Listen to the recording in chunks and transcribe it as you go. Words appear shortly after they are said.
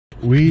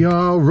We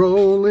are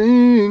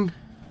rolling.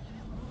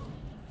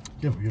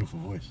 You have a beautiful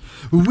voice.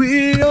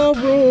 We are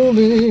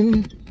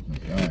rolling. Oh my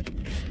God.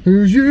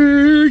 Yeah.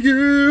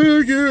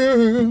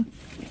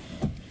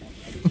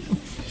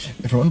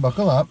 Everyone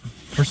buckle up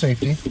for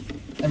safety.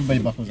 Everybody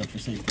buckles up for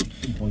safety.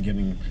 Keep on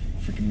getting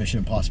freaking Mission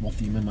Impossible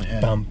theme in my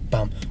head. Bum,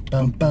 bum,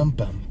 bum, bum,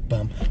 bum,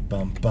 bum,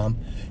 bum, bum.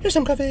 Here's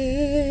some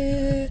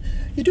coffee.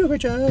 You do a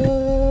great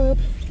job.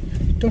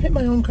 Don't hit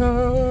my own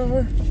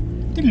car.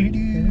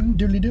 Doodly-doo.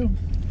 Doodly-doo.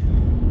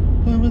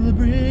 Over the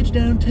bridge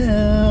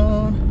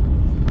downtown.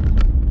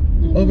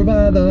 Over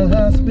by the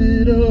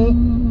hospital.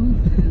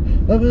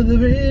 Over the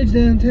bridge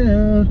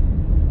downtown.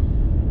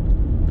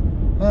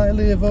 I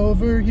live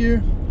over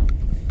here.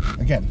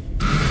 Again,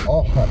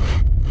 all hot.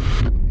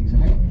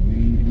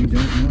 Exactly. We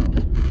don't know.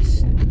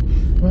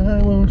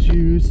 Why won't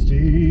you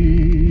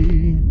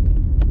stay?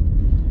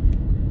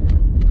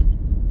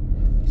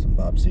 Some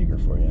Bob Seger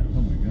for you.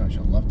 Oh my gosh,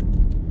 I loved it.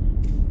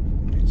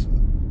 He's an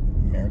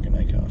American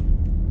icon.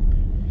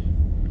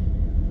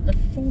 I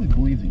fully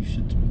believe that you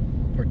should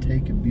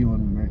partake and be on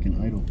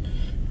American Idol.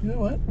 You know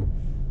what?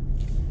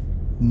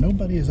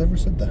 Nobody has ever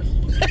said that.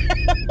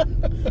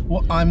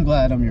 Well, I'm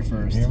glad I'm your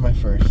first. You're my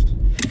first.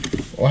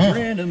 Wow.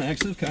 Random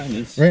acts of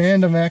kindness.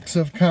 Random acts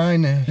of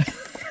kindness.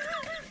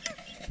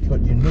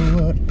 But you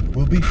know what?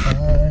 We'll be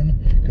fine.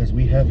 Because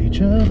we have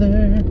each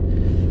other.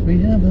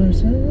 We have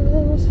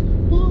ourselves.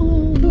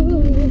 Ooh.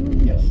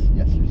 Yes,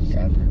 yes, there's a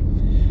sad bird.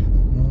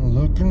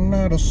 Looking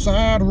at a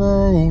side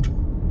road.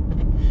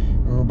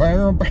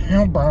 Bow,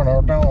 bow,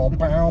 bow, bow,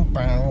 bow,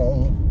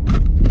 bow.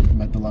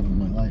 Met the love of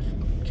my life,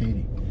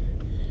 Katie.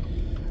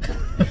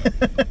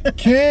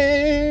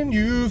 Can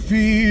you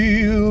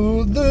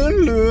feel the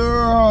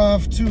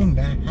love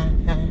tonight?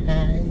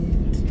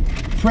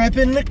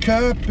 Prepping the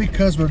cup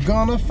because we're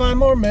gonna find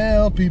more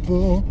male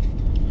people.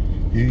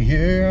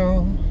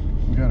 Yeah.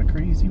 We got a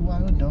crazy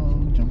wild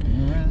dog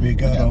jumping around. We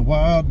got a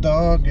wild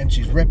dog and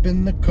she's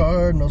repping the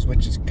Cardinals,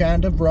 which is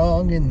kind of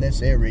wrong in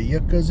this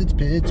area because it's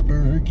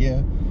Pittsburgh,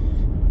 yeah.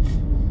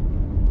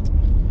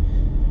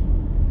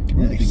 I can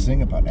really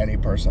sing about any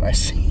person I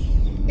see.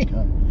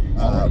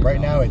 Right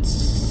now it's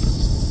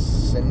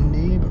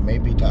Cindy, but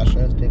maybe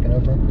Tasha has taken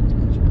over.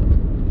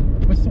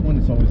 What's the one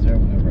that's always there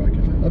whenever I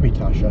come in? That'll be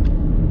Tasha.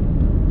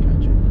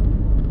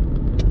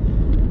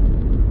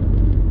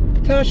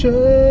 Gotcha.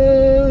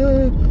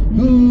 Tasha,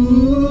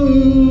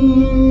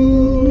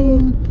 ooh,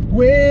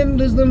 when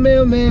does the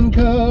mailman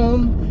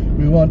come?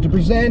 We want to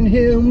present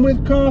him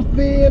with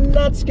coffee and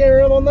not scare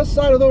him on the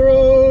side of the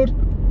road.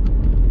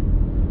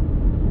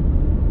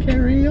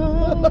 Carry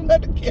on,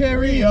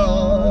 Carry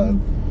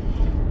on.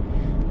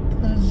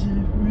 Does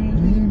it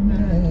really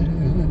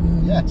matter?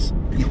 Yes,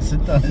 yes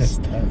it does. Yes,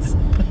 it does.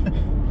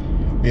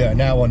 We are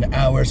now on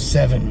hour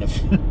 7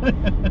 of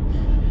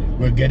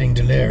We're getting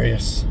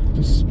delirious.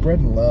 Just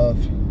spreading love.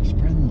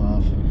 Spreading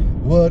love.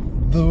 What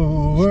the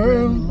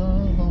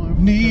world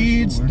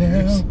needs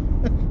now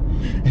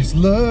is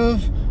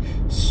love,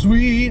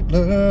 sweet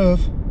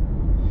love.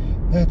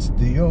 That's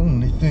the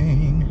only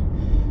thing.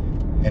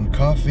 And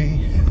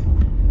coffee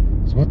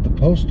is what the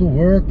postal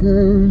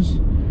workers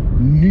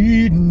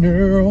need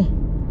now.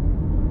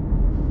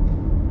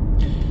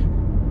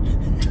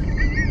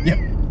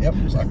 Yep,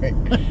 sorry.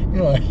 You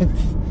know what?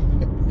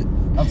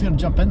 I was going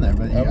to jump in there,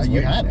 but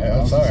you had it.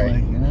 I'm sorry.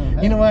 Like,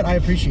 you know what? I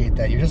appreciate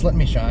that. You're just letting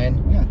me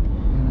shine. Yeah.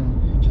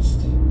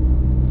 Just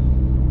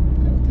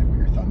Don't take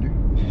your thunder.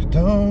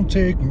 don't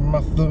take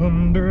my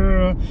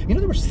thunder. You know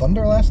there was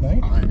thunder last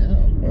night? I know.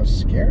 It was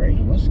scary.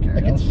 It was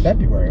scary. Like it's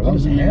February. What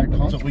is happening?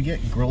 That's what we get,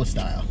 gorilla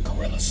style.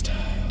 Gorilla style.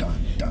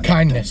 Dun, dun,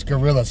 Kindness,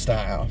 gorilla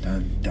style.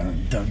 Dun,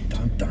 dun, dun,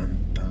 dun, dun,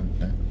 dun,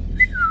 dun.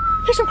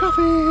 Here's some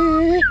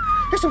coffee.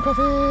 Here's some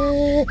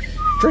coffee.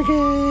 Drink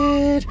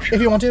it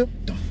if you want to.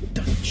 Dun,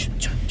 dun, dun,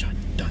 dun,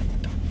 dun,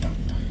 dun, dun,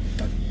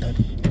 dun, dun.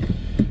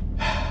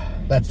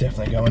 That's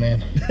definitely going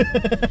in.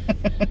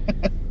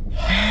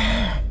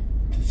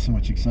 That's so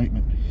much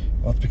excitement.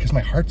 Well, it's because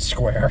my heart's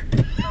square.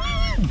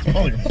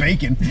 Oh, you're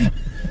bacon.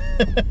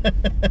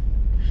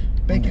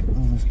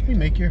 Bacon. You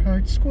make your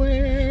heart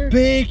square.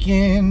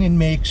 Bacon, it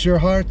makes your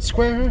heart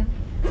square.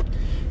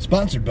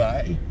 Sponsored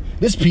by,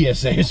 this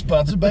PSA is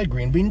sponsored by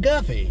Greenbean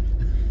Coffee.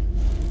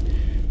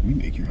 We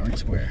make your heart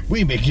square.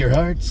 We make your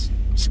hearts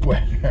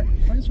square.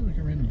 Why is there like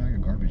a random bag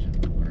of garbage in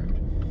the road?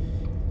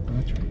 Oh,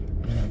 that's right.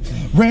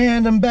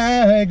 Random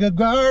bag of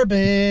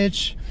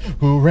garbage.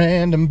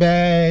 Random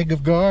bag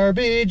of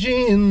garbage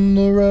in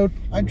the road.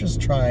 I just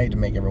try to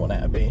make everyone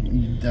happy.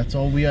 That's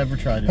all we ever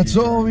try to do. That's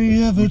all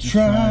we ever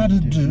try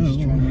to do.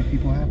 Just try to make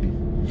people happy.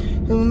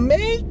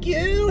 Make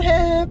you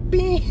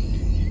happy.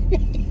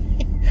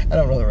 I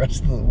don't know the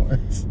rest of the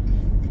words.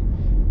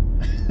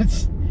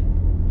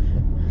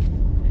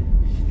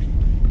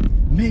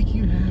 Make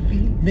you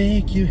happy.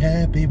 Make you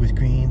happy with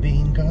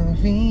Greenbean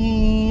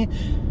Coffee.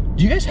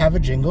 Do you guys have a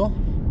jingle?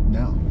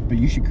 No, but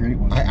you should create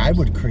one. I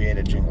would create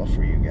a jingle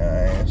for you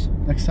guys.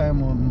 Next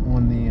time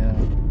on the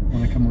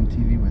when I come on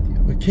TV with you.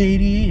 With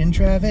Katie and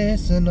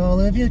Travis and all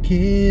of your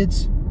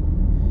kids.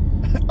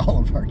 All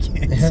of our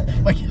kids.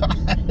 My God.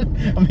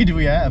 How many do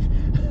we have?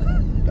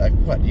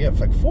 What? You have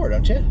like 4,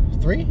 don't you?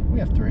 3? We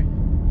have 3.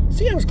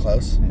 See, I was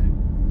close. Yeah.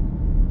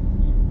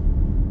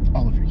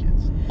 All of your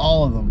kids.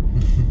 All of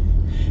them.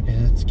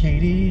 It's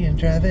Katie and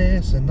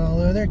Travis and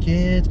all of their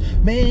kids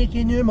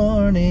making your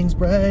mornings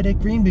bright at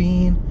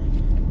Greenbean.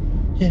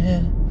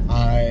 Yeah.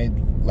 I,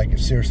 like,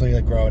 seriously,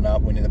 like, growing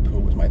up, Winnie the Pooh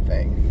was my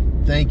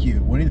thing. Thank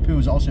you. Winnie the Pooh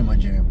was also my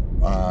jam.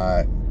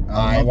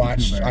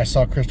 I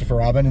saw Christopher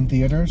Robin in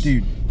theaters.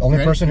 Dude. The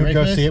only person who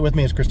goes see it with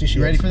me is Christy Shields.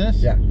 You ready for this?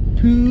 Yeah.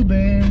 Pooh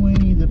Bear,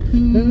 Winnie the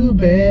Pooh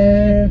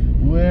Bear,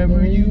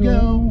 wherever you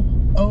go.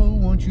 Oh,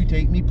 won't you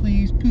take me,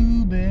 please,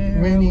 Pooh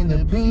Bear? Winnie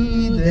the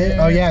Pooh there.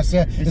 Oh, yes.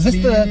 Yeah. Is this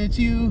It's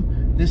you,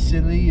 the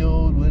silly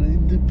old Winnie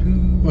the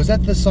Pooh. Was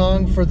that the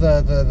song for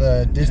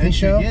the Disney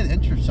show? Yeah, the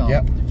intro song.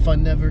 Yep.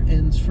 Fun never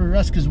ends for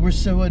us, because we're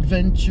so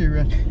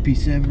adventurous.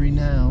 Peace every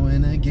now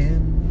and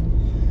again.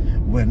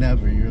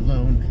 Whenever you're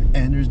alone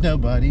and there's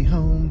nobody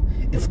home,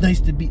 it's nice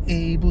to be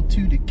able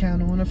to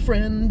count on a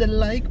friend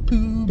like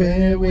Pooh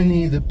Bear,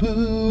 Winnie the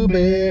Pooh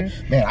Bear.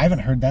 Man, I haven't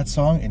heard that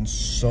song in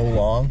so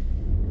long.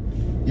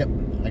 Yep,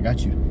 I got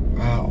you.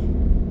 Wow.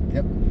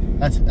 Yep,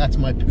 that's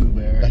my Pooh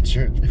Bear. That's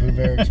your Pooh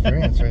Bear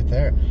experience right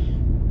there.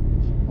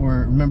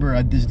 Or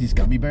remember Disney's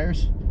Gummy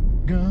Bears?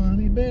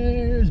 Gummy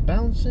bears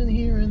bouncing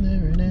here and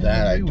there and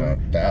everywhere.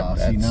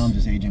 See, now I'm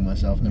just aging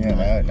myself. Never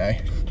mind.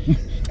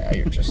 Now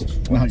you're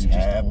just what's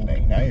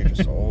happening. Now you're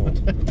just old.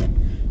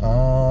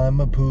 I'm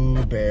a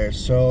Pooh Bear,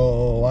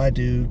 so I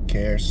do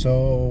care,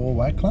 so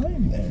I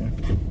climb there.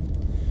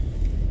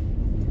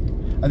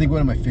 I think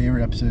one of my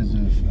favorite episodes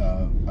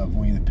of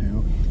Winnie the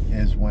Pooh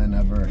is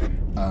whenever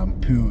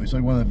Pooh, it's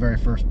like one of the very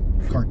first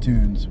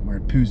cartoons where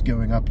Pooh's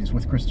going up and he's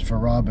with Christopher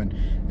Robin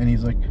and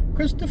he's like,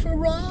 Christopher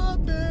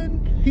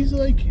Robin, he's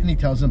like, and he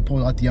tells him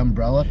pull out the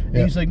umbrella and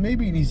he's like,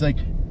 maybe, and he's like,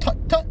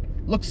 tut tut,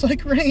 looks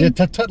like rain. Yeah,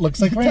 tut tut,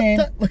 looks like rain.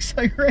 Tut tut, looks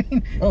like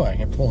rain. Oh, I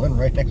can pull in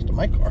right next to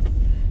my car.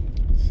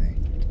 See,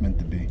 it's meant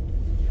to be.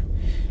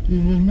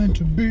 It was meant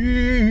to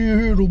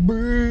be, it'll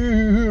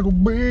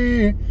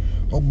be,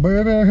 oh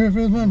baby, if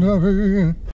it's meant to be.